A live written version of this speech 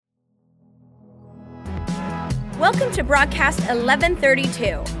Welcome to broadcast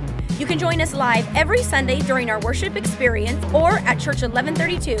 1132. You can join us live every Sunday during our worship experience or at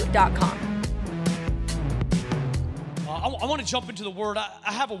church1132.com. I want to jump into the Word.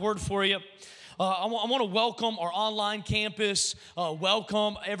 I have a word for you. I want to welcome our online campus,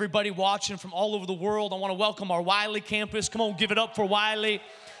 welcome everybody watching from all over the world. I want to welcome our Wiley campus. Come on, give it up for Wiley.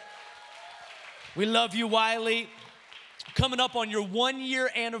 We love you, Wiley. Coming up on your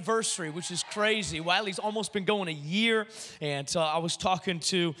 1-year anniversary, which is crazy. Wiley's almost been going a year, and I was talking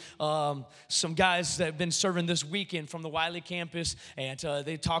to some guys that have been serving this weekend from the Wiley campus, and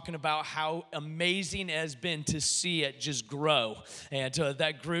they're talking about how amazing it has been to see it just grow, and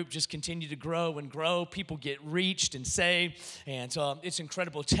that group just continue to grow and grow. People get reached and saved, and it's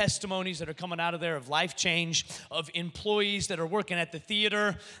incredible testimonies that are coming out of there of life change, of employees that are working at the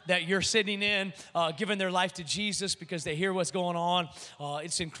theater that you're sitting in, giving their life to Jesus because they hear what's going on.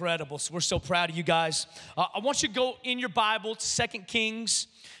 It's incredible. So we're so proud of you guys. I want you to go in your Bible to 2 Kings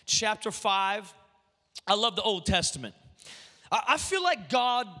chapter 5. I love the Old Testament. I feel like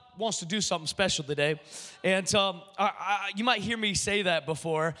God wants to do something special today. And you might hear me say that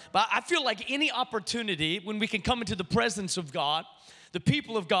before, but I feel like any opportunity when we can come into the presence of God, the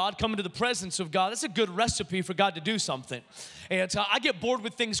people of God come into the presence of God, that's a good recipe for God to do something. And I get bored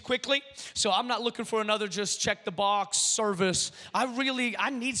with things quickly, so I'm not looking for another just check the box service. I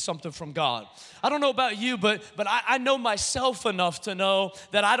need something from God. I don't know about you, but I know myself enough to know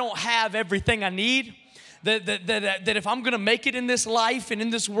that I don't have everything I need. That if I'm going to make it in this life and in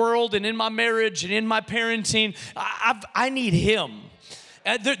this world and in my marriage and in my parenting, I need Him.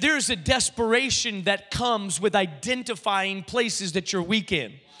 There's a desperation that comes with identifying places that you're weak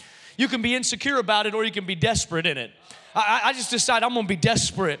in. You can be insecure about it or you can be desperate in it. I just decide I'm going to be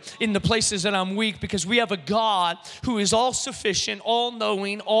desperate in the places that I'm weak because we have a God who is all sufficient, all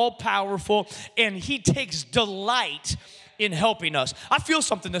knowing, all powerful, and He takes delight in helping us. I feel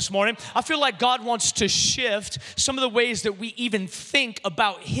something this morning. I feel like God wants to shift some of the ways that we even think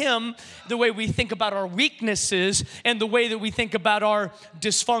about Him, the way we think about our weaknesses, and the way that we think about our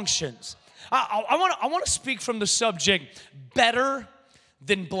dysfunctions. I want to speak from the subject, better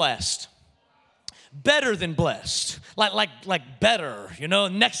than blessed. Better than blessed. Like better,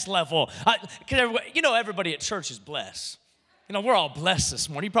 next level. Everybody at church is blessed. We're all blessed this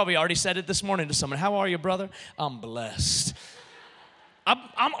morning. You probably already said it this morning to someone. How are you, brother? I'm blessed. I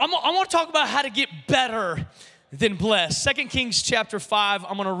want to talk about how to get better than blessed. 2 Kings chapter 5,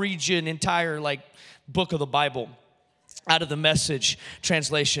 I'm going to read you an entire book of the Bible out of the Message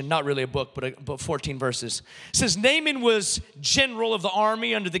translation. Not really a book, but 14 verses. It says, Naaman was general of the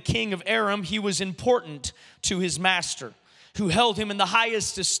army under the king of Aram. He was important to his master, who held him in the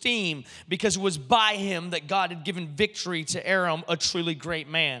highest esteem because it was by him that God had given victory to Aram, a truly great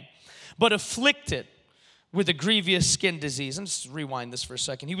man, but afflicted with a grievous skin disease. And just rewind this for a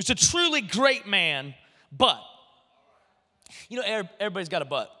second. He was a truly great man, but, everybody's got a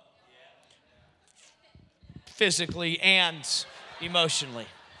but. Physically and emotionally.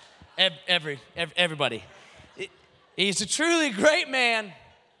 Everybody. He's a truly great man,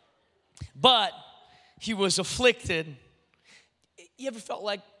 but he was afflicted. You ever felt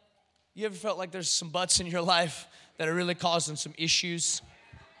like there's some butts in your life that are really causing some issues?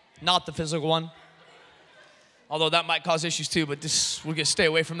 Not the physical one. Although that might cause issues too, but we're going to stay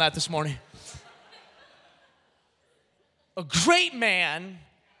away from that this morning. A great man,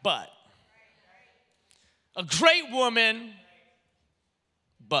 but. A great woman,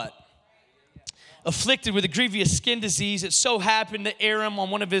 but. Afflicted with a grievous skin disease. It so happened that Aram, on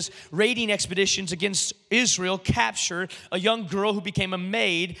one of his raiding expeditions against Israel, captured a young girl who became a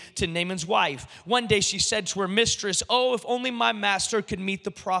maid to Naaman's wife. One day she said to her mistress, "Oh, if only my master could meet the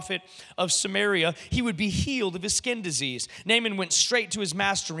prophet of Samaria, he would be healed of his skin disease." Naaman went straight to his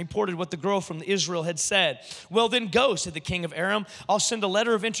master and reported what the girl from Israel had said. "Well, then go," said the king of Aram. "I'll send a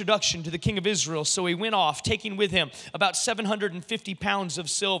letter of introduction to the king of Israel." So he went off, taking with him about 750 pounds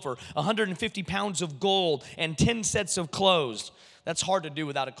of silver, 150 pounds of gold, and 10 sets of clothes. That's hard to do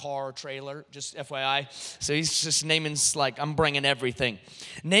without a car or trailer, just FYI. So Naaman's like, I'm bringing everything.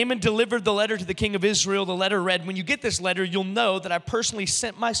 Naaman delivered the letter to the king of Israel. The letter read, "When you get this letter, you'll know that I personally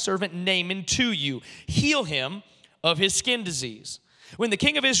sent my servant Naaman to you. Heal him of his skin disease." When the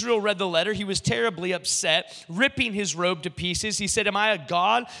king of Israel read the letter, he was terribly upset, ripping his robe to pieces. He said, "Am I a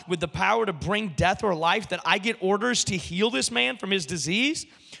God with the power to bring death or life that I get orders to heal this man from his disease?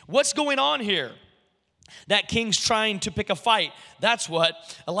 What's going on here?" That king's trying to pick a fight. That's what.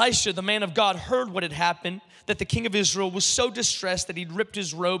 Elisha, the man of God, heard what had happened, that the king of Israel was so distressed that he'd ripped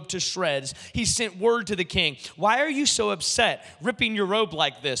his robe to shreds. He sent word to the king, why are you so upset, ripping your robe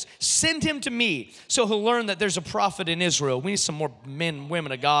like this? Send him to me so he'll learn that there's a prophet in Israel. We need some more men and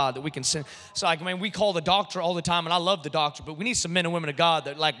women of God that we can send. So, like, man, we call the doctor all the time, and I love the doctor, but we need some men and women of God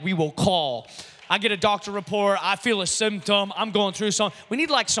that, like, we will call. I get a doctor report, I feel a symptom, I'm going through something. We need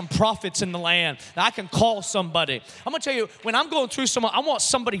like some prophets in the land that I can call somebody. I'm gonna tell you, when I'm going through something, I want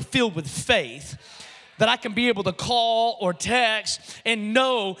somebody filled with faith that I can be able to call or text and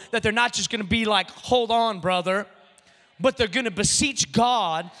know that they're not just gonna be like, hold on, brother, but they're gonna beseech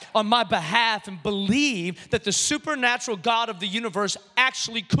God on my behalf and believe that the supernatural God of the universe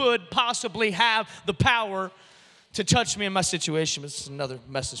actually could possibly have the power to touch me in my situation. This is another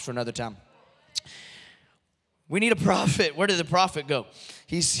message for another time. We need a prophet. Where did the prophet go?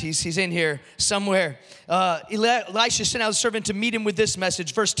 He's in here somewhere. Elisha sent out a servant to meet him with this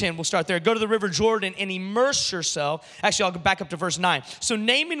message. Verse 10, we'll start there. Go to the river Jordan and immerse yourself. Actually, I'll go back up to verse 9. So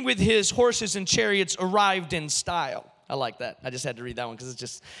Naaman with his horses and chariots arrived in style. I like that. I just had to read that one because it's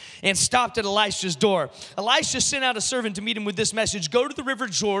just, and stopped at Elisha's door. Elisha sent out a servant to meet him with this message. Go to the river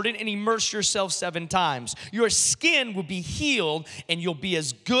Jordan and immerse yourself 7 times. Your skin will be healed and you'll be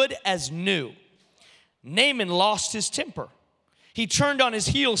as good as new. Naaman lost his temper. He turned on his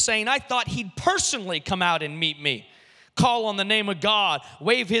heel saying, I thought he'd personally come out and meet me. Call on the name of God,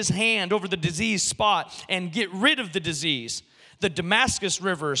 wave his hand over the diseased spot and get rid of the disease. The Damascus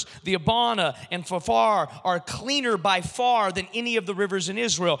rivers, the Abana and Pharpar are cleaner by far than any of the rivers in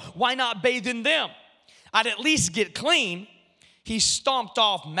Israel. Why not bathe in them? I'd at least get clean. He stomped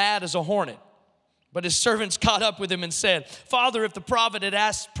off mad as a hornet. But his servants caught up with him and said, Father, if the prophet had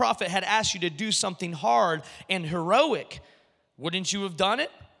asked you to do something hard and heroic, wouldn't you have done it?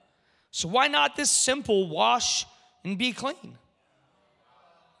 So why not this simple wash and be clean?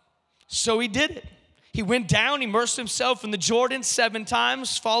 So he did it. He went down, immersed himself in the Jordan 7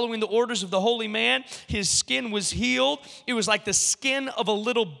 times, following the orders of the holy man. His skin was healed. It was like the skin of a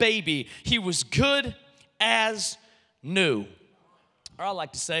little baby. He was good as new. Or I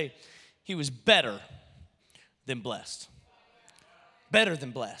like to say, he was better than blessed. Better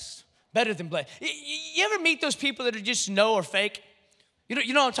than blessed. Better than blessed. You ever meet those people that are just know or fake?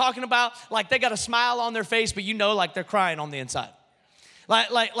 You know what I'm talking about? Like they got a smile on their face, but you know like they're crying on the inside.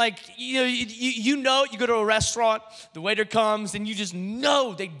 Like you know, you go to a restaurant, the waiter comes, and you just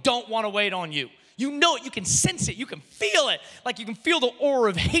know they don't want to wait on you. You know it, you can sense it, you can feel it. Like you can feel the aura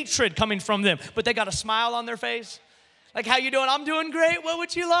of hatred coming from them, but they got a smile on their face. Like, how you doing? I'm doing great. What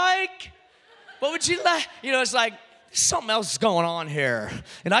would you like? What would you like? You know, it's like something else is going on here.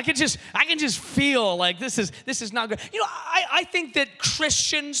 And I can just feel like this is not good. You know, I think that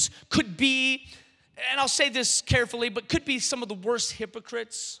Christians could be, and I'll say this carefully, but could be some of the worst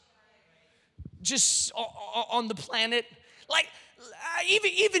hypocrites just on the planet. Like,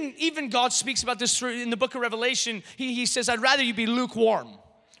 even God speaks about this in the book of Revelation. He says, I'd rather you be lukewarm.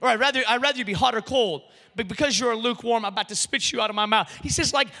 Or I'd rather you be hot or cold. But because you're lukewarm, I'm about to spit you out of my mouth. He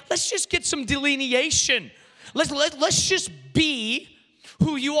says, like, let's just get some delineation. Let's just be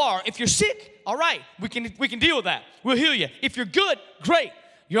who you are. If you're sick, all right, we can deal with that. We'll heal you. If you're good, great.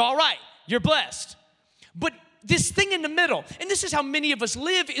 You're all right. You're blessed. But this thing in the middle, and this is how many of us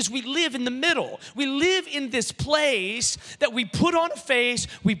live, is we live in the middle. We live in this place that we put on a face,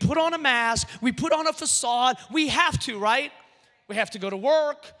 we put on a mask, we put on a facade. We have to, right? We have to go to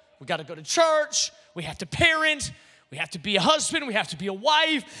work. We got to go to church. We have to parent. We have to be a husband. We have to be a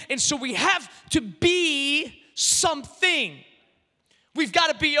wife. And so we have to be something. We've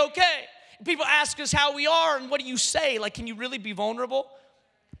got to be okay. People ask us how we are, and what do you say? Like, can you really be vulnerable?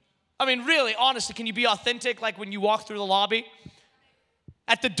 I mean, really, honestly, can you be authentic like when you walk through the lobby?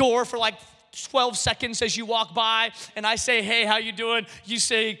 At the door for like 12 seconds as you walk by, and I say, hey, how you doing? You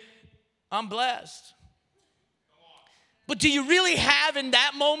say, I'm blessed. But do you really have in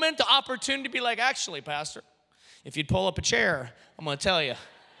that moment the opportunity to be like, actually, Pastor, if you'd pull up a chair, I'm going to tell you.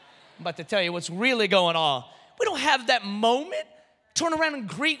 I'm about to tell you what's really going on. We don't have that moment. Turn around and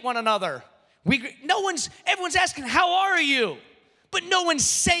greet one another. Everyone's asking, how are you? But no one's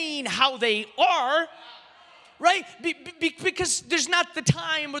saying how they are, right? Because there's not the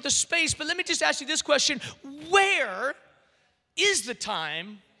time or the space. But let me just ask you this question. Where is the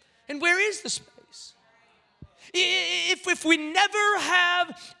time and where is the space? If we never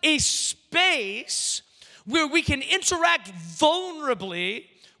have a space where we can interact vulnerably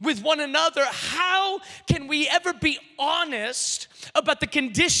with one another, how can we ever be honest about the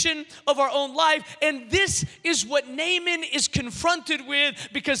condition of our own life? And this is what Naaman is confronted with,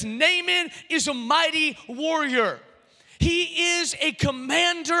 because Naaman is a mighty warrior. He is a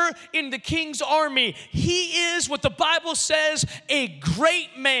commander in the king's army. He is what the Bible says, a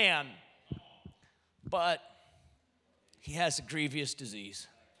great man. But he has a grievous disease.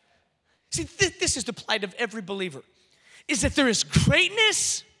 See, this is the plight of every believer, is that there is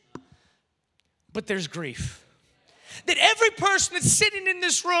greatness, but there's grief. That every person that's sitting in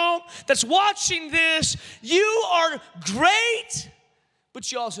this room, that's watching this, you are great,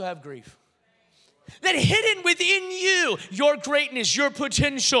 but you also have grief. That hidden within you, your greatness, your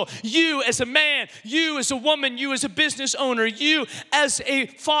potential, you as a man, you as a woman, you as a business owner, you as a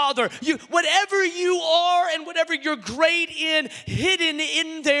father, you, whatever you are and whatever you're great in, hidden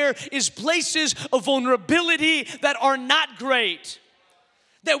in there is places of vulnerability that are not great,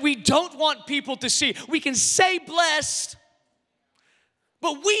 that we don't want people to see. We can say blessed,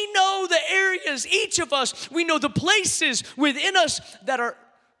 but we know the areas, each of us, we know the places within us that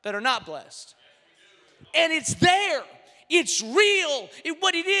are not blessed. And it's there. It's real.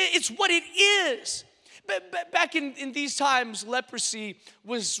 It's what it is. But back in these times, leprosy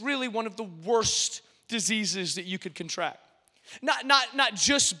was really one of the worst diseases that you could contract. Not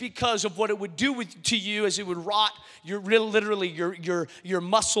just because of what it would do to you, as it would rot literally your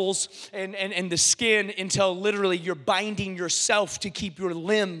muscles and the skin until literally you're binding yourself to keep your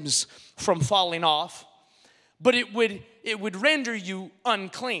limbs from falling off. But it would render you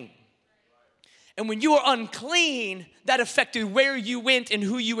unclean. And when you were unclean, that affected where you went and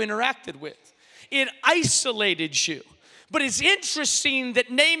who you interacted with. It isolated you. But it's interesting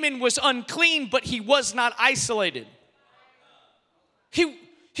that Naaman was unclean, but he was not isolated.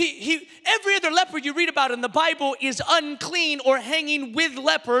 Every other leper you read about in the Bible is unclean or hanging with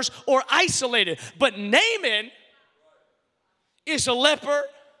lepers or isolated. But Naaman is a leper,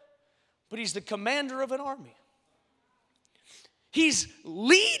 but he's the commander of an army. He's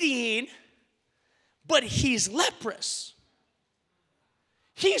leading, but he's leprous.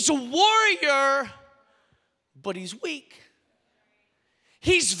 He's a warrior, but he's weak.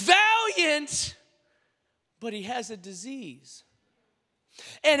 He's valiant, but he has a disease.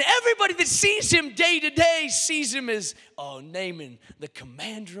 And everybody that sees him day to day sees him as, oh, Naaman, the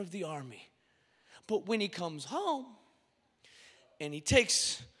commander of the army. But when he comes home and he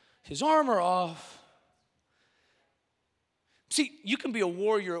takes his armor off, see, you can be a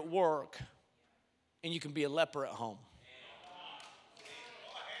warrior at work, and you can be a leper at home.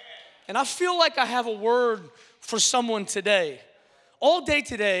 And I feel like I have a word for someone today. All day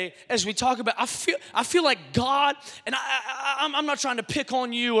today, as we talk about, I feel like God, and I'm not trying to pick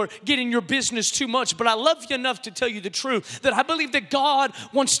on you or get in your business too much, but I love you enough to tell you the truth, that I believe that God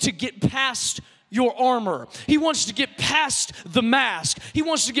wants to get past your armor. He wants to get past the mask. He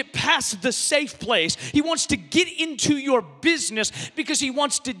wants to get past the safe place. He wants to get into your business because he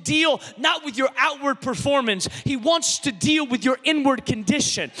wants to deal not with your outward performance. He wants to deal with your inward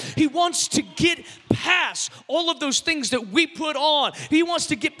condition. He wants to get past all of those things that we put on. He wants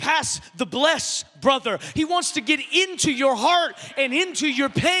to get past the bless, brother. He wants to get into your heart and into your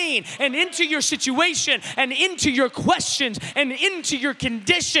pain and into your situation and into your questions and into your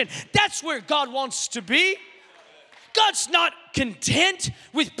condition. That's where God wants to be. God's not content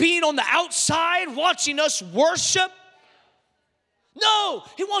with being on the outside watching us worship. No,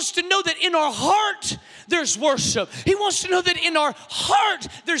 he wants to know that in our heart there's worship. He wants to know that in our heart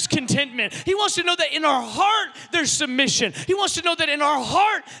there's contentment. He wants to know that in our heart there's submission. He wants to know that in our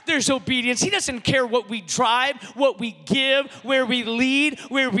heart there's obedience. He doesn't care what we drive, what we give, where we lead,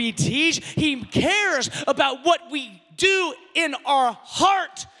 where we teach. He cares about what we do in our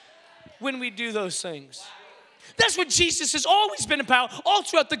heart when we do those things. That's what Jesus has always been about all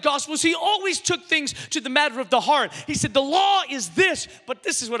throughout the Gospels. He always took things to the matter of the heart. He said, the law is this, but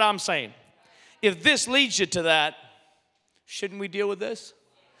this is what I'm saying. If this leads you to that, shouldn't we deal with this?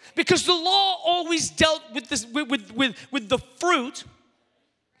 Because the law always dealt with this, with the fruit,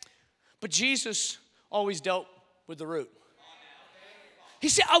 but Jesus always dealt with the root. He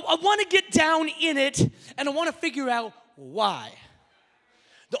said, I want to get down in it, and I want to figure out why.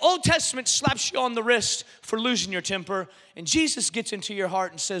 The Old Testament slaps you on the wrist for losing your temper, and Jesus gets into your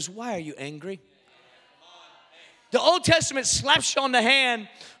heart and says, why are you angry? The Old Testament slaps you on the hand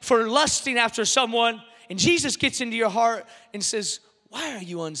for lusting after someone, and Jesus gets into your heart and says, why are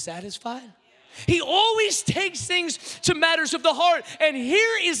you unsatisfied? He always takes things to matters of the heart. And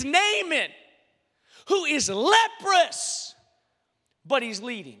here is Naaman, who is leprous, but he's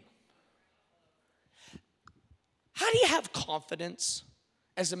leading. How do you have confidence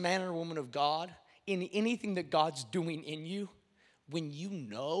as a man or woman of God, in anything that God's doing in you, when you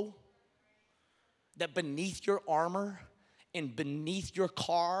know that beneath your armor and beneath your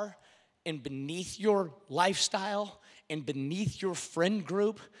car and beneath your lifestyle and beneath your friend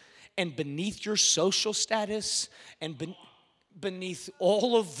group and beneath your social status and beneath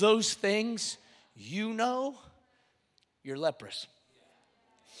all of those things, you know you're leprous.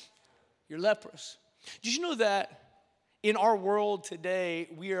 You're leprous. Did you know that in our world today,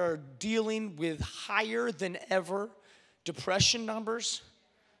 we are dealing with higher than ever depression numbers,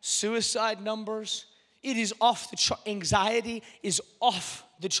 suicide numbers? It is off the chart. Anxiety is off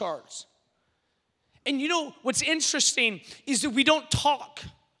the charts. And you know what's interesting is that we don't talk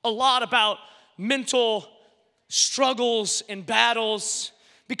a lot about mental struggles and battles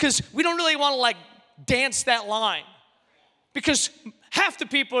because we don't really want to like dance that line. Because half the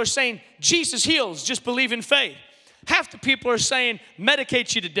people are saying, Jesus heals, just believe in faith. Half the people are saying,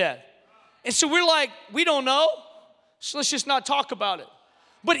 medicate you to death. And so we're like, we don't know, so let's just not talk about it.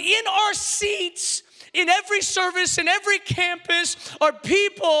 But in our seats, in every service, in every campus, are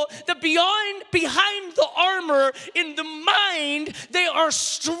people that behind the armor, in the mind, they are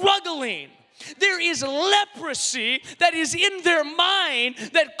struggling. There is leprosy that is in their mind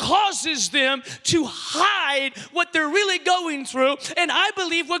that causes them to hide what they're really going through. And I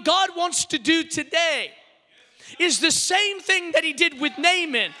believe what God wants to do today is the same thing that he did with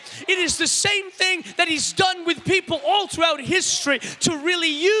Naaman. It is the same thing that he's done with people all throughout history. To really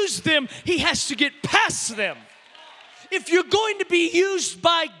use them, he has to get past them. If you're going to be used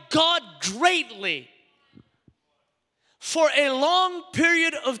by God greatly for a long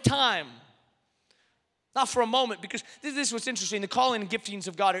period of time, not for a moment, because this is what's interesting. The calling and giftings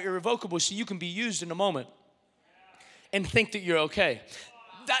of God are irrevocable, so you can be used in a moment and think that you're okay.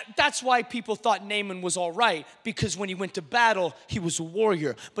 That's why people thought Naaman was all right, because when he went to battle, he was a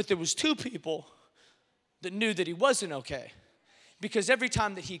warrior. But there was two people that knew that he wasn't okay, because every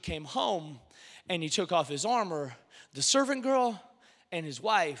time that he came home and he took off his armor, the servant girl and his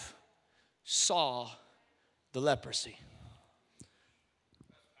wife saw the leprosy.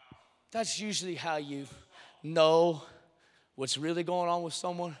 That's usually how you know what's really going on with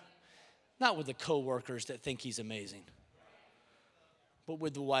someone. Not with the coworkers that think he's amazing, but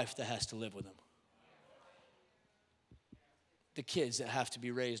with the wife that has to live with him. The kids that have to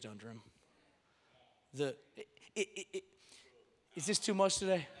be raised under him. Is this too much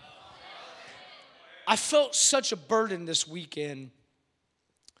today? I felt such a burden this weekend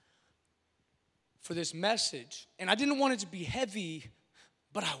for this message. And I didn't want it to be heavy,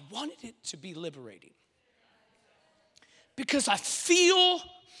 but I wanted it to be liberating. Because I feel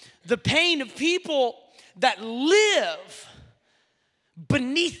the pain of people that live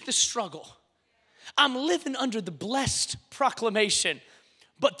beneath the struggle. I'm living under the blessed proclamation,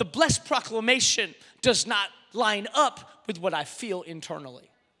 but the blessed proclamation does not line up with what I feel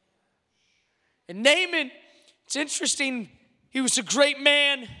internally. And Naaman, it's interesting, he was a great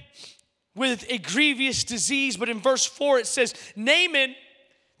man with a grievous disease, but in verse 4 it says, Naaman,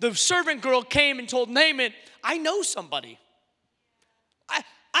 the servant girl came and told Naaman, I know somebody.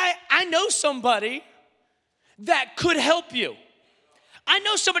 I know somebody that could help you. I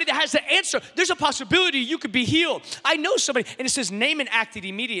know somebody that has the answer. There's a possibility you could be healed. I know somebody. And it says Naaman acted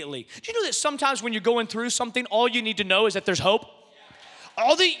immediately. Do you know that sometimes when you're going through something, all you need to know is that there's hope?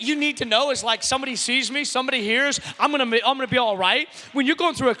 All that you need to know is like somebody sees me, somebody hears, I'm gonna be all right. When you're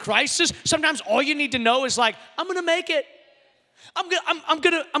going through a crisis, sometimes all you need to know is like, I'm gonna make it. I'm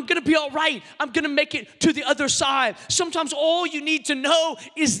gonna be all right. I'm gonna make it to the other side. Sometimes all you need to know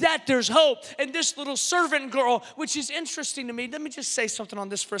is that there's hope. And this little servant girl, which is interesting to me, let me just say something on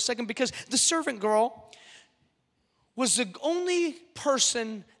this for a second, because the servant girl was the only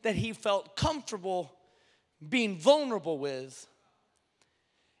person that he felt comfortable being vulnerable with.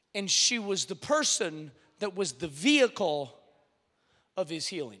 And she was the person that was the vehicle of his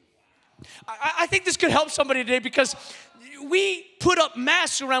healing. I think this could help somebody today, because we put up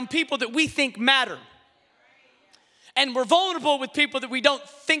masks around people that we think matter. And we're vulnerable with people that we don't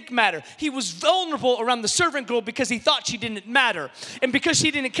think matter. He was vulnerable around the servant girl because he thought she didn't matter. And because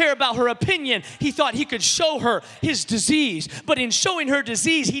he didn't care about her opinion, he thought he could show her his disease. But in showing her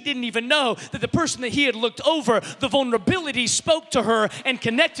disease, he didn't even know that the person that he had looked over, the vulnerability spoke to her and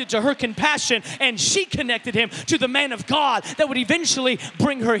connected to her compassion. And she connected him to the man of God that would eventually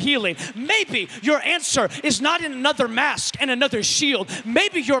bring her healing. Maybe your answer is not in another mask and another shield.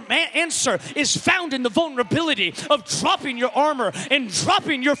 Maybe your answer is found in the vulnerability of dropping your armor and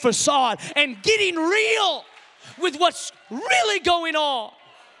dropping your facade and getting real with what's really going on.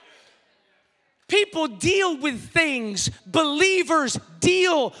 People deal with things. Believers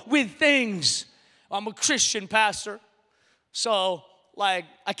deal with things. I'm a Christian pastor, so I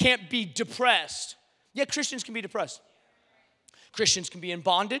can't be depressed. Yeah, Christians can be depressed. Christians can be in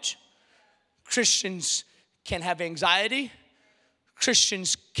bondage. Christians can have anxiety.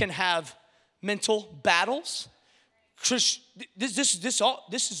 Christians can have mental battles. This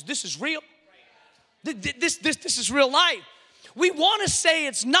is real. This is real life. We want to say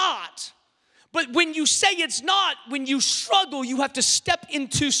it's not, but when you say it's not, when you struggle, you have to step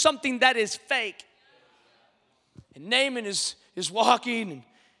into something that is fake. And Naaman is walking, and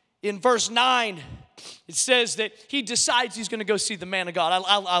in verse 9, it says that he decides he's going to go see the man of God.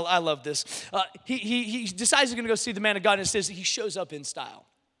 I love this. He decides he's going to go see the man of God, and it says that he shows up in style.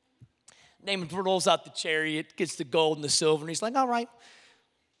 Naaman rolls out the chariot, gets the gold and the silver, and he's like, all right,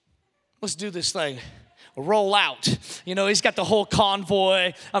 let's do this thing. Roll out. You know, he's got the whole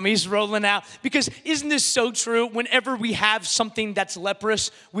convoy. He's rolling out. Because isn't this so true? Whenever we have something that's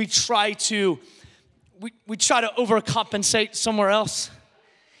leprous, we try to overcompensate somewhere else.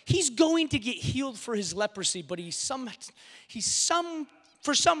 He's going to get healed for his leprosy, but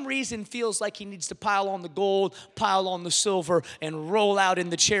for some reason feels like he needs to pile on the gold, pile on the silver, and roll out in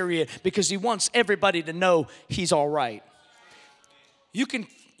the chariot because he wants everybody to know he's all right. You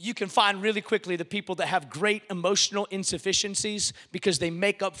can find really quickly the people that have great emotional insufficiencies because they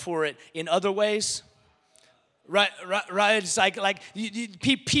make up for it in other ways. Right. It's like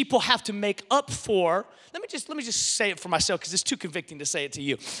people have to make up for. Let me just say it for myself because it's too convicting to say it to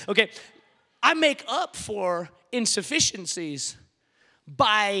you. Okay, I make up for insufficiencies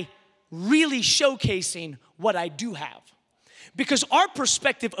by really showcasing what I do have, because our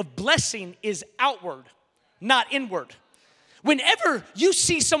perspective of blessing is outward, not inward. Whenever you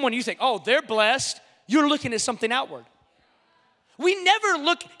see someone, you think, "Oh, they're blessed," you're looking at something outward. We never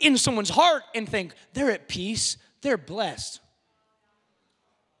look in someone's heart and think, they're at peace, they're blessed.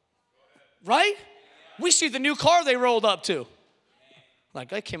 Right? We see the new car they rolled up to. Like,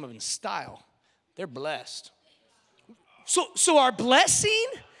 they came up in style. They're blessed. So our blessing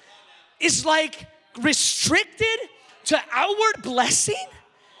is like restricted to outward blessing?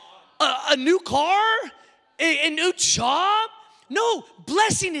 A new car? A new job? No,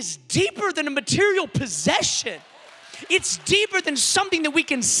 blessing is deeper than a material possession. It's deeper than something that we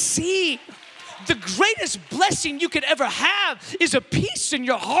can see. The greatest blessing you could ever have is a peace in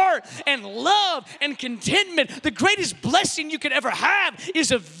your heart and love and contentment. The greatest blessing you could ever have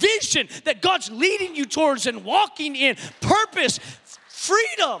is a vision that God's leading you towards and walking in. Purpose,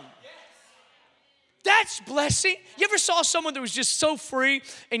 freedom. That's blessing. You ever saw someone that was just so free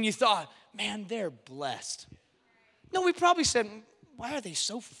and you thought, man, they're blessed? No, we probably said, why are they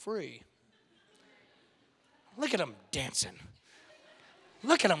so free? Look at them dancing.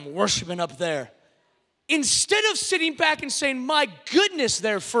 Look at them worshiping up there. Instead of sitting back and saying, my goodness,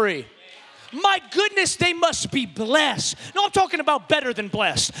 they're free. My goodness, they must be blessed. No, I'm talking about better than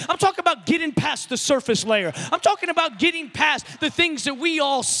blessed. I'm talking about getting past the surface layer. I'm talking about getting past the things that we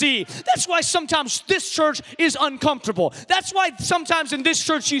all see. That's why sometimes this church is uncomfortable. That's why sometimes in this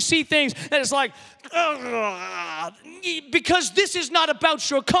church you see things that is like, because this is not about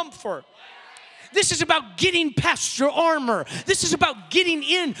your comfort. This is about getting past your armor. This is about getting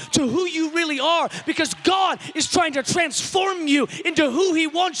into who you really are, because God is trying to transform you into who He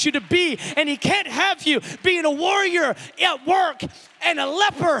wants you to be. And He can't have you being a warrior at work and a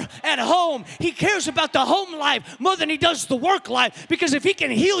leper at home. He cares about the home life more than He does the work life, because if He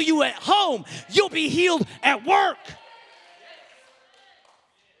can heal you at home, you'll be healed at work.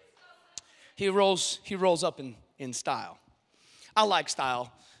 He rolls up in style. I like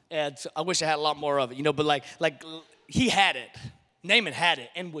style. And I wish I had a lot more of it, but like he had it. Naaman had it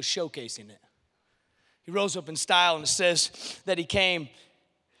and was showcasing it. He rose up in style, and it says that he comes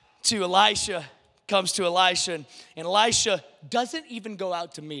to Elisha, and Elisha doesn't even go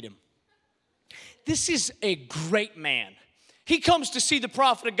out to meet him. This is a great man. He comes to see the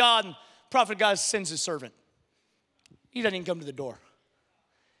prophet of God, and the prophet of God sends his servant. He doesn't even come to the door.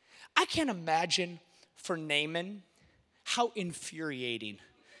 I can't imagine for Naaman how infuriating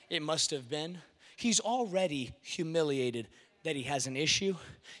it must have been. He's already humiliated that he has an issue.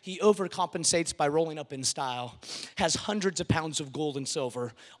 He overcompensates by rolling up in style, has hundreds of pounds of gold and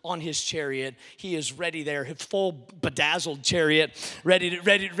silver on his chariot. He is ready there, his full bedazzled chariot, ready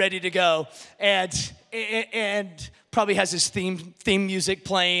to go. And probably has his theme music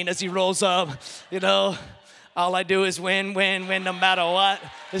playing as he rolls up, All I do is win, no matter what.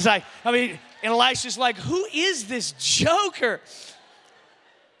 It's like, and Elisha's like, who is this joker?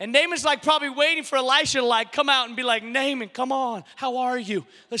 And Naaman's like probably waiting for Elisha to like come out and be like, Naaman, come on, how are you?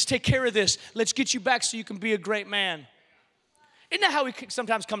 Let's take care of this. Let's get you back so you can be a great man. Isn't that how we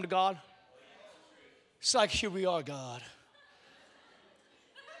sometimes come to God? It's like, here we are, God.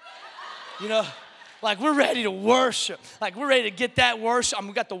 You know, like we're ready to worship. Like we're ready to get that worship.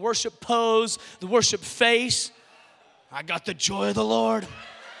 We got the worship pose, the worship face. I got the joy of the Lord.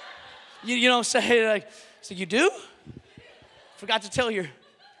 You know what I'm saying? Like, so you do? Forgot to tell you.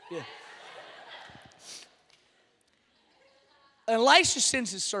 Yeah. Elisha sends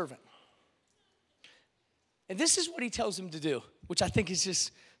his servant. And this is what he tells him to do, which I think is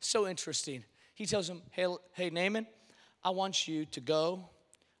just so interesting. He tells him, hey, Naaman, I want you to go.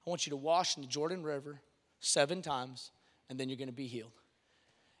 I want you to wash in the Jordan River 7 times, and then you're going to be healed.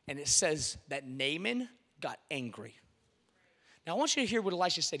 And it says that Naaman got angry. Now, I want you to hear what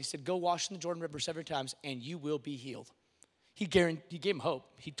Elisha said. He said, go wash in the Jordan River 7 times, and you will be healed. He gave him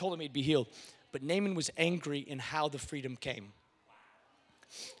hope. He told him he'd be healed. But Naaman was angry in how the freedom came.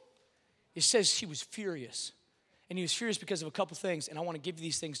 It says he was furious. And he was furious because of a couple things. And I want to give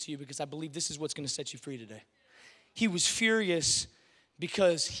these things to you because I believe this is what's going to set you free today. He was furious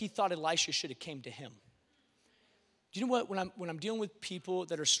because he thought Elisha should have came to him. Do you know what? When I'm dealing with people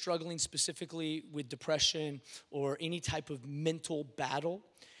that are struggling specifically with depression or any type of mental battle,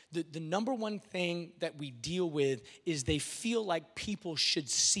 the number one thing that we deal with is they feel like people should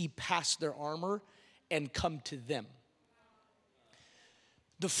see past their armor and come to them.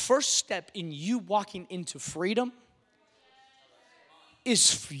 The first step in you walking into freedom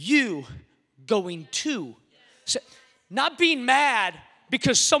is for you going to. So, not being mad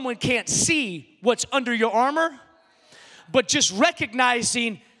because someone can't see what's under your armor, but just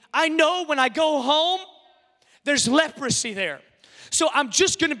recognizing, I know when I go home, there's leprosy there. So I'm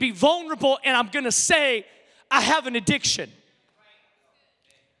just going to be vulnerable and I'm going to say, I have an addiction.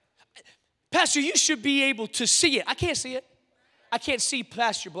 Pastor, you should be able to see it. I can't see it. I can't see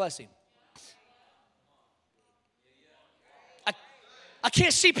past your blessing. I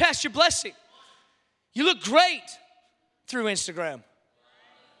can't see past your blessing. You look great through Instagram.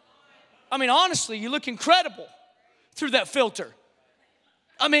 I mean, honestly, you look incredible through that filter.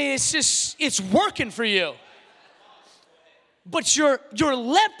 I mean, it's working for you. But your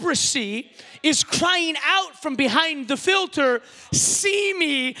leprosy is crying out from behind the filter, see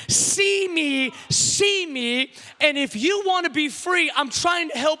me, see me, see me. And if you want to be free, I'm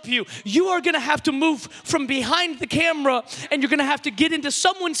trying to help you. You are going to have to move from behind the camera, and you're going to have to get into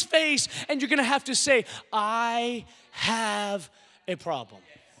someone's face, and you're going to have to say, I have a problem.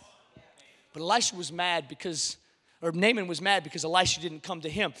 But Elisha was mad Naaman was mad because Elisha didn't come to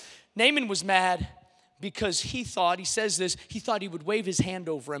him. Naaman was mad because he thought he would wave his hand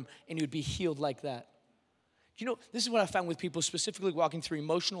over him and he would be healed like that. You know, this is what I found with people specifically walking through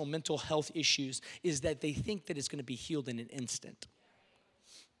emotional and mental health issues is that they think that it's going to be healed in an instant.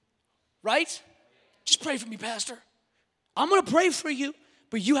 Right? Just pray for me, Pastor. I'm going to pray for you,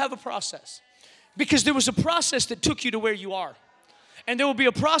 but you have a process. Because there was a process that took you to where you are. And there will be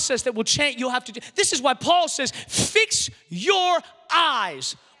a process that will change. You'll have to do. This is why Paul says, fix your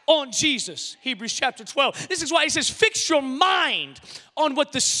eyes on Jesus, Hebrews chapter 12. This is why he says, fix your mind on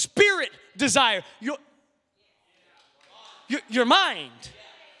what the Spirit desires. Your mind.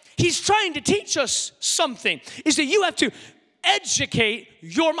 He's trying to teach us something, is that you have to educate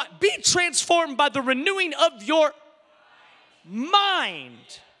your mind. Be transformed by the renewing of your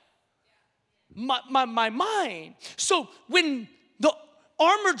mind. My mind. So when the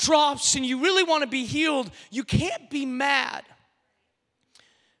armor drops and you really want to be healed, you can't be mad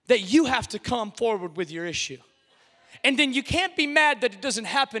that you have to come forward with your issue. And then you can't be mad that it doesn't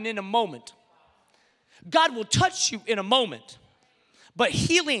happen in a moment. God will touch you in a moment, but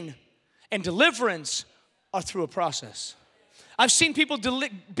healing and deliverance are through a process. I've seen people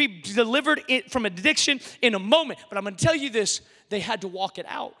be delivered from addiction in a moment, but I'm going to tell you this, they had to walk it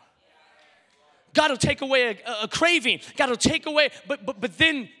out. God will take away a craving. God will take away, but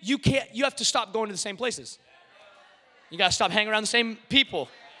then you have to stop going to the same places. You got to stop hanging around the same people.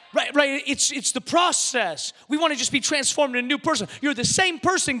 Right. It's the process. We want to just be transformed into a new person. You're the same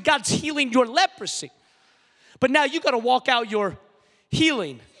person. God's healing your leprosy. But now you got to walk out your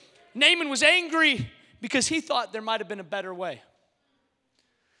healing. Naaman was angry because he thought there might have been a better way.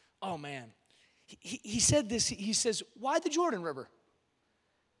 Oh, man. He said this. He says, why the Jordan River?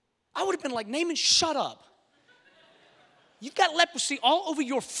 I would have been like, Naaman, shut up. You've got leprosy all over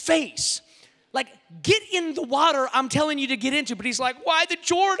your face. Like, get in the water I'm telling you to get into. But he's like, why the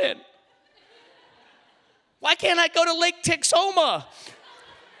Jordan? Why can't I go to Lake Texoma?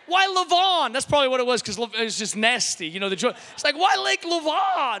 why Lavon? That's probably what it was, because it was just nasty. You know, it's like, why Lake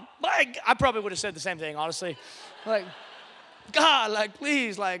Lavon? I probably would have said the same thing, honestly. Like, God, like,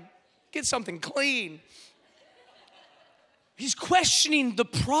 please, like, get something clean. He's questioning the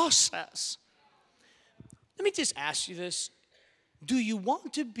process. Let me just ask you this. Do you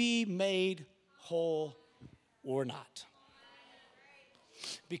want to be made whole or not?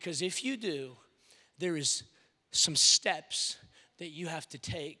 Because if you do, there is some steps that you have to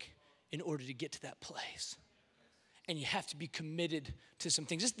take in order to get to that place. And you have to be committed to some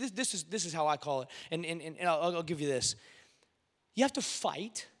things. This is how I call it. And I'll give you this. You have to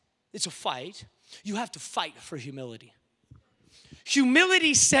fight. It's a fight. You have to fight for humility.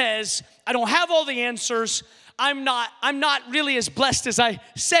 Humility says, I don't have all the answers. I'm not really as blessed as I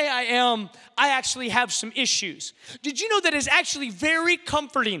say I am. I actually have some issues. Did you know that it's actually very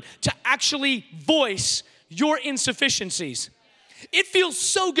comforting to actually voice your insufficiencies? It feels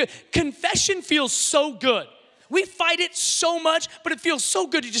so good. Confession feels so good. We fight it so much, but it feels so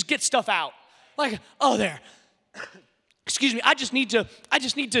good to just get stuff out. Like, oh, there. Excuse me, I just need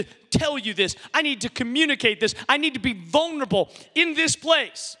to tell you this. I need to communicate this. I need to be vulnerable in this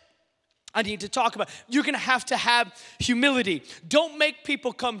place. I need to talk about it. You're going to have humility. Don't make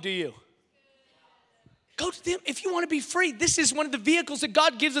people come to you. Go to them if you want to be free. This is one of the vehicles that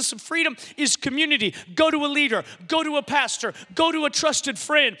God gives us of freedom is community. Go to a leader, go to a pastor, go to a trusted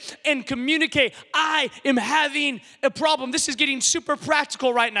friend and communicate. I am having a problem. This is getting super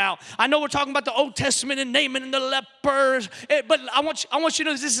practical right now. I know we're talking about the Old Testament and Naaman and the lepers, but I want you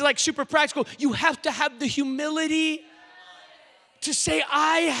to know this is like super practical. You have to have the humility to say,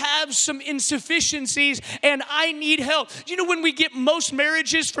 I have some insufficiencies and I need help. You know when we get most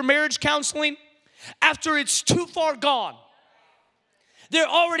marriages for marriage counseling? After it's too far gone. They're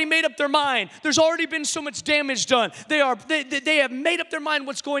already made up their mind. There's already been so much damage done. They have made up their mind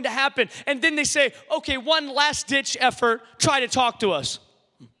what's going to happen. And then they say, okay, one last ditch effort, try to talk to us.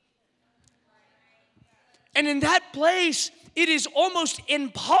 And in that place, it is almost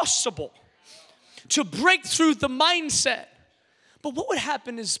impossible to break through the mindset. But what would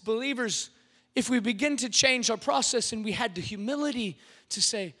happen as believers if we begin to change our process and we had the humility to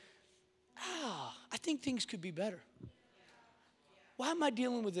say, I think things could be better. Why am I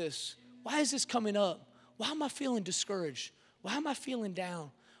dealing with this? Why is this coming up? Why am I feeling discouraged? Why am I feeling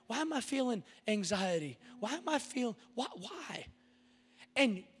down? Why am I feeling anxiety? Why?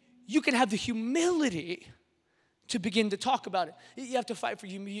 And you can have the humility to begin to talk about it. You have to fight for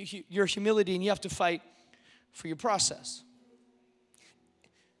your humility and you have to fight for your process.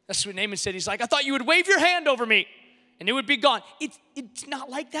 That's what Naaman said. He's like, I thought you would wave your hand over me and it would be gone. It's not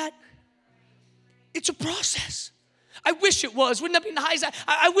like that. It's a process. I wish it was. Wouldn't that be nice?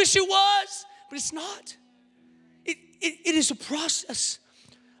 I wish it was, but it's not. It is a process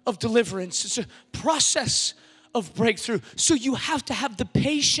of deliverance. It's a process of breakthrough. So you have to have the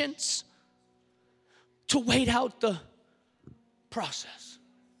patience to wait out the process.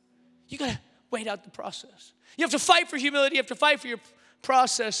 You got to wait out the process. You have to fight for humility. You have to fight for your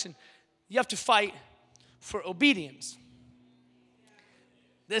process, and you have to fight for obedience.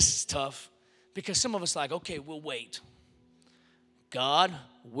 This is tough. Because some of us are like, okay, we'll wait. God,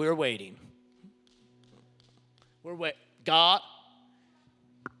 we're waiting. God.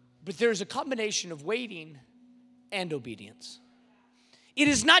 But there's a combination of waiting and obedience. It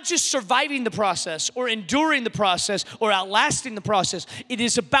is not just surviving the process or enduring the process or outlasting the process. It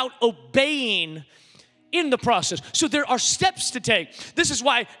is about obeying in the process. So there are steps to take. This is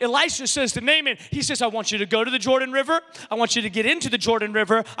why Elisha says to Naaman, he says, I want you to go to the Jordan River. I want you to get into the Jordan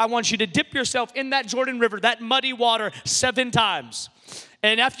River. I want you to dip yourself in that Jordan River, that muddy water, 7 times.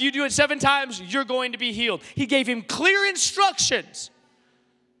 And after you do it 7 times, you're going to be healed. He gave him clear instructions.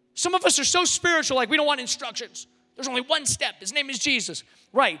 Some of us are so spiritual, like we don't want instructions. There's only one step. His name is Jesus.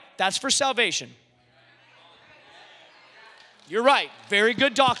 Right, that's for salvation. You're right. Very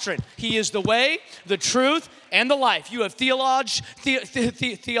good doctrine. He is the way, the truth, and the life. You have theologized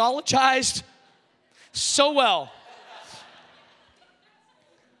so well.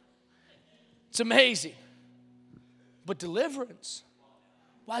 It's amazing. But deliverance,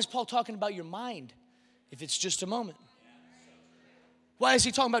 why is Paul talking about your mind if it's just a moment? Why is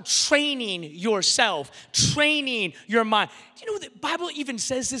he talking about training yourself, training your mind? Do you know the Bible even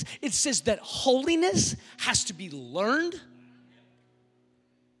says this? It says that holiness has to be learned.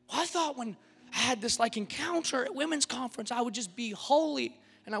 I thought when I had this like encounter at women's conference, I would just be holy.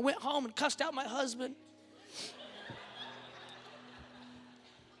 And I went home and cussed out my husband.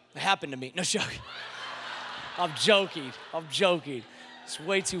 It happened to me. No, joking. I'm joking. It's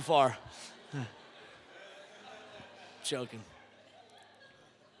way too far. Joking.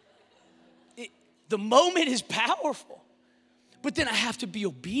 The moment is powerful. But then I have to be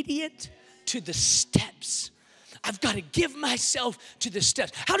obedient to the steps. I've got to give myself to the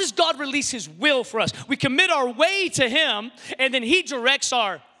steps. How does God release his will for us? We commit our way to him, and then he directs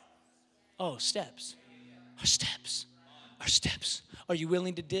our steps. Our steps. Our steps. Are you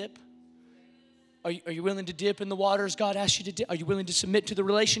willing to dip? Are you willing to dip in the waters God asked you to dip? Are you willing to submit to the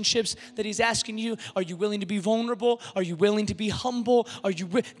relationships that he's asking you? Are you willing to be vulnerable? Are you willing to be humble?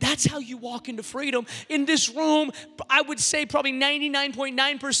 That's how you walk into freedom. In this room, I would say probably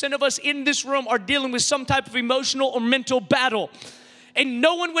 99.9% of us in this room are dealing with some type of emotional or mental battle. And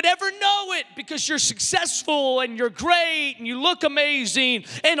no one would ever know it because you're successful and you're great and you look amazing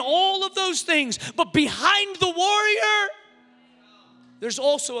and all of those things. But behind the warrior, there's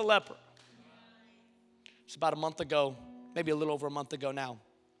also a leper. It's about a month ago, maybe a little over a month ago now,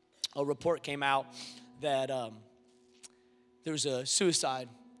 a report came out that there was a suicide,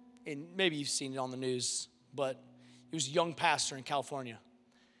 and maybe you've seen it on the news, but he was a young pastor in California.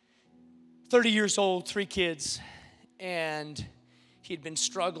 30 years old, 3 kids, and he had been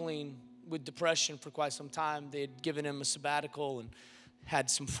struggling with depression for quite some time. They had given him a sabbatical and had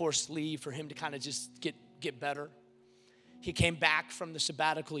some forced leave for him to kind of just get better. He came back from the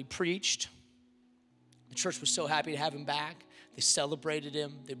sabbatical, he preached. The church was so happy to have him back. They celebrated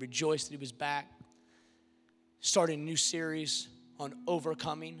him. They rejoiced that he was back. Started a new series on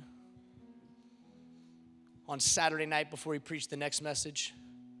overcoming. On Saturday night before he preached the next message,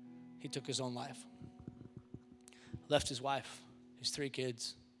 he took his own life. Left his wife, his 3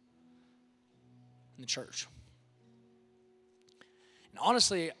 kids in the church. And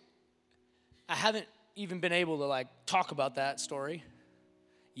honestly, I haven't even been able to talk about that story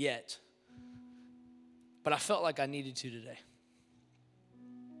yet. But I felt like I needed to today.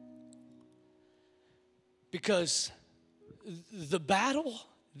 Because the battle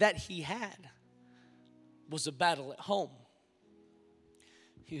that he had was a battle at home.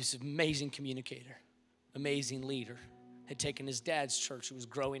 He was an amazing communicator, amazing leader. Had taken his dad's church, who was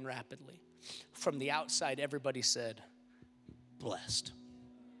growing rapidly. From the outside, everybody said, blessed.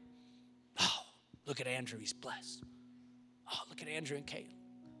 Oh, look at Andrew, he's blessed. Oh, look at Andrew and Kate,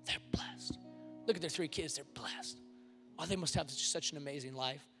 they're blessed. Look at their 3 kids, they're blessed. Oh, they must have just such an amazing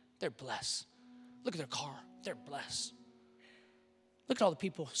life. They're blessed. Look at their car, they're blessed. Look at all the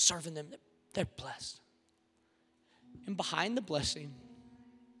people serving them, they're blessed. And behind the blessing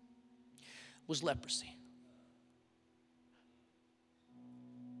was leprosy.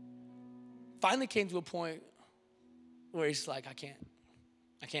 Finally came to a point where he's like, I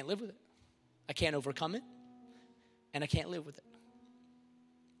can't live with it. I can't overcome it, and I can't live with it.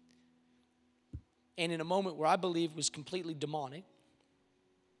 And in a moment where I believe was completely demonic,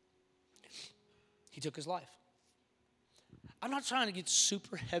 he took his life. I'm not trying to get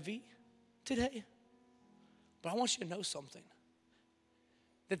super heavy today, but I want you to know something.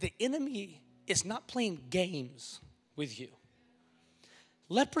 That the enemy is not playing games with you.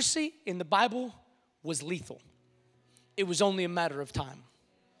 Leprosy in the Bible was lethal. It was only a matter of time.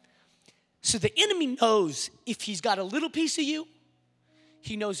 So the enemy knows if he's got a little piece of you,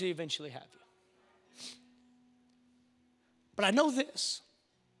 he knows he'll eventually have you. But I know this,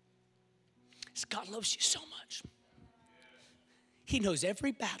 is God loves you so much. He knows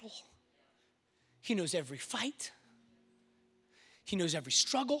every battle. He knows every fight. He knows every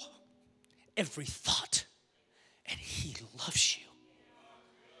struggle, every thought, and he loves you.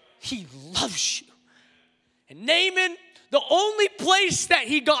 He loves you. And Naaman, the only place that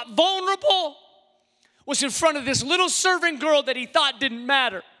he got vulnerable was in front of this little servant girl that he thought didn't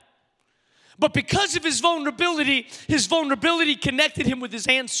matter. But because of his vulnerability connected him with his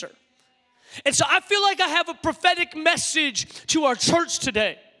answer. And so I feel like I have a prophetic message to our church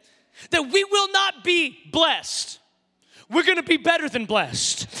today. That we will not be blessed. We're going to be better than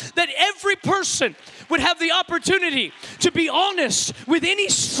blessed. That every person would have the opportunity to be honest with any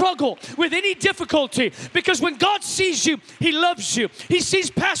struggle, with any difficulty. Because when God sees you, he loves you. He sees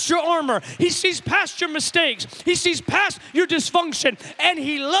past your armor. He sees past your mistakes. He sees past your dysfunction. And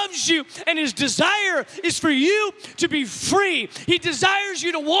he loves you. And his desire is for you to be free. He desires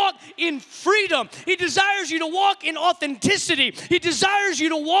you to walk in freedom. He desires you to walk in authenticity. He desires you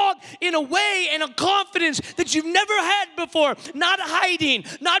to walk in a way and a confidence that you've never had before. Not hiding,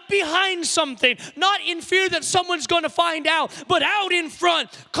 not behind something, not in fear that someone's going to find out, but out in front,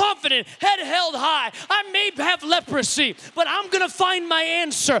 confident, head held high. I may have leprosy, but I'm going to find my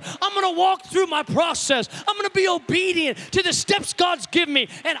answer. I'm going to walk through my process. I'm going to be obedient to the steps God's given me,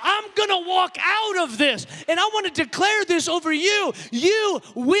 and I'm going to walk out of this. And I want to declare this over you. You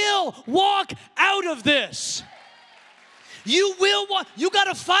will walk out of this. You will want, you got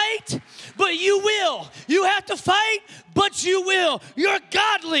to fight, but you will. You have to fight, but you will. You're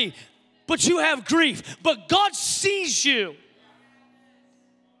godly, but you have grief. But God sees you.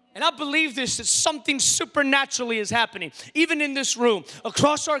 And I believe this, that something supernaturally is happening, even in this room,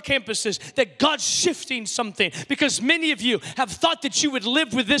 across our campuses, that God's shifting something. Because many of you have thought that you would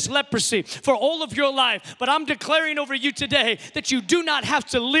live with this leprosy for all of your life. But I'm declaring over you today that you do not have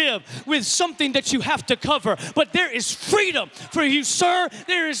to live with something that you have to cover. But there is freedom for you, sir.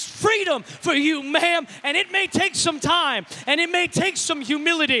 There is freedom for you, ma'am. And it may take some time, and it may take some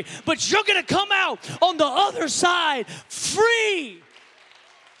humility, but you're going to come out on the other side free.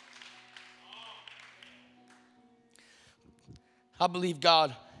 I believe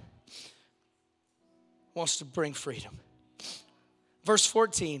God wants to bring freedom. Verse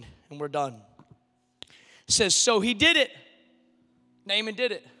 14, and we're done. It says, so he did it. Naaman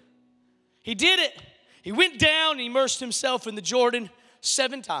did it. He did it. He went down and immersed himself in the Jordan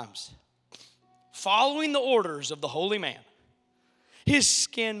 7 times, following the orders of the holy man. His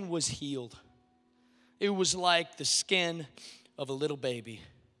skin was healed. It was like the skin of a little baby.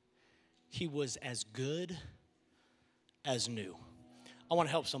 He was as good as new. I want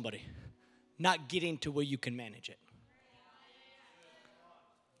to help somebody. Not getting to where you can manage it.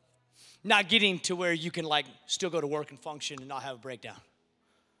 Not getting to where you can still go to work and function and not have a breakdown.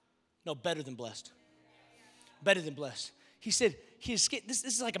 No, better than blessed. Better than blessed. He said his skin, this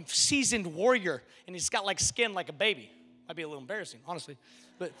is like a seasoned warrior, and he's got skin like a baby. Might be a little embarrassing, honestly.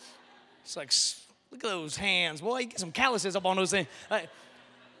 But it's like, look at those hands. Boy, you get some calluses up on those things.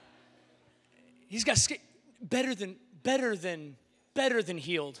 He's got skin better than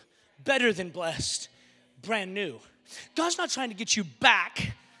healed, better than blessed, brand new. God's not trying to get you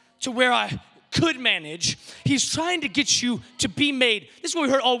back to where I could manage. He's trying to get you to be made, this is what we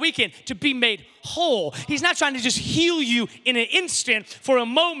heard all weekend, to be made whole. He's not trying to just heal you in an instant for a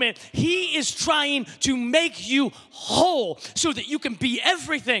moment. He is trying to make you whole so that you can be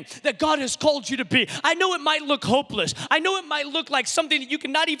everything that God has called you to be. I know it might look hopeless. I know it might look like something that you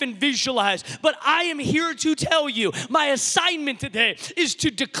cannot even visualize, but I am here to tell you, my assignment today is to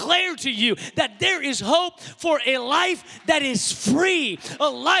declare to you that there is hope for a life that is free, a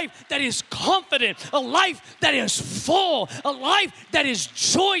life that is confident, a life that is full, a life that is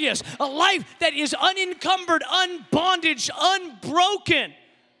joyous, a life that is unencumbered, unbondaged, unbroken.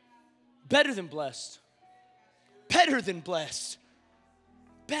 Better than blessed. Better than blessed.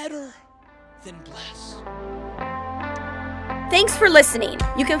 Better than blessed. Thanks for listening.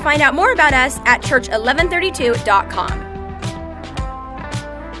 You can find out more about us at church1132.com.